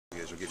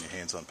guys were getting your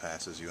hands on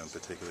passes, you in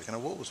particular. Kind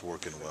of what was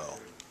working well?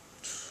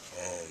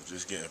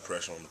 Just getting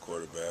pressure on the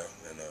quarterback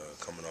and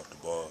coming off the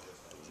ball.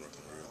 It was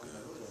working real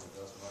good.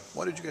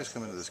 Why did you guys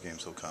come into this game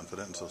so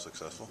confident and so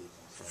successful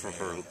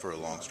for a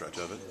long stretch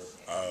of it?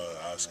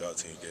 Our scout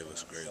team gave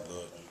us a great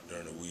look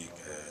during the week,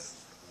 and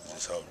it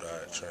just helped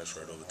out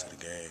transferred over to the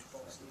game.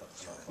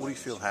 What do you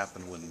feel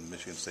happened when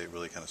Michigan State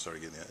really kind of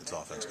started getting its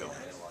offense going?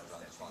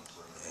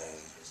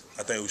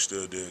 I think we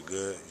still did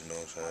good, you know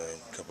what I'm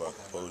saying? Kept our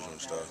composure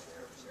and stuff.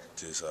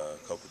 Just a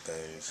couple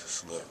things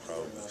slipped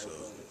probably, so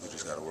we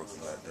just got to work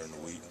on that during the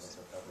week.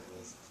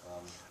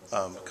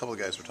 A couple of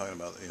guys were talking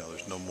about,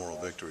 there's no moral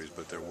victories,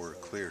 but there were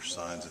clear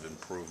signs of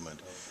improvement.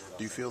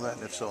 Do you feel that,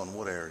 and if so, in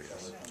what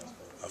areas?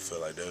 I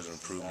feel like there's an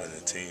improvement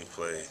in team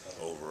play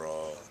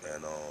overall,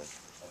 and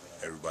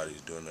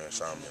everybody's doing their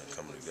assignment,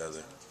 coming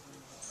together.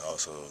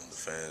 Also, the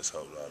fans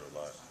helped out a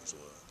lot as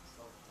well.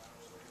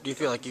 Do you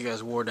feel like you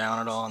guys wore down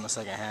at all in the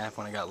second half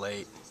when it got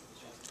late?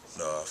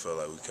 No, I felt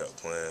like we kept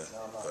playing,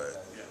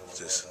 but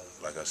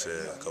just like I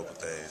said, a couple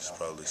things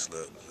probably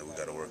slipped that we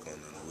got to work on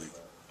in the week.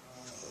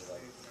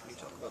 Can you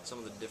talk about some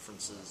of the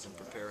differences in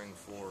preparing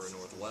for a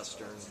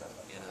Northwestern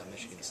and a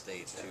Michigan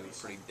State, two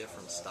pretty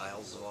different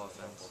styles of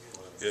offense?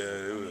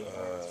 Yeah, it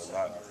was a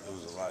lot. It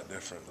was a lot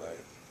different. Like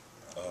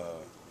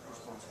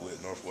with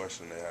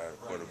Northwestern, they had a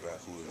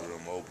quarterback who was real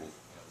mobile,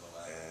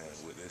 and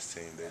with this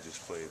team, they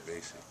just played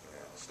basic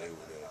and stay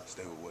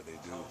with what they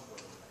do.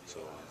 So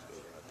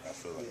I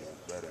feel like it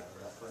was better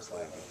to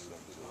play against them.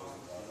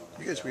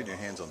 You guys were getting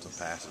your hands on some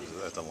passes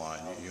at the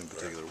line, you in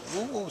particular.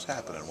 What was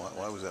happening?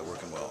 Why was that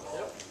working well?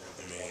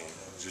 I mean,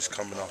 just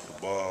coming off the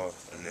ball,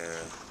 and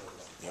then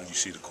when you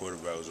see the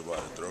quarterback was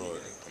about to throw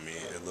it, I mean,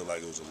 it looked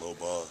like it was a low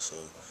ball. So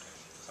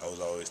I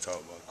was always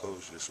taught by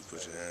coach just to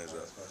put your hands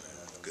up,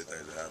 and good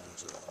things will happen.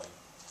 So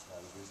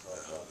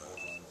that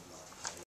helped.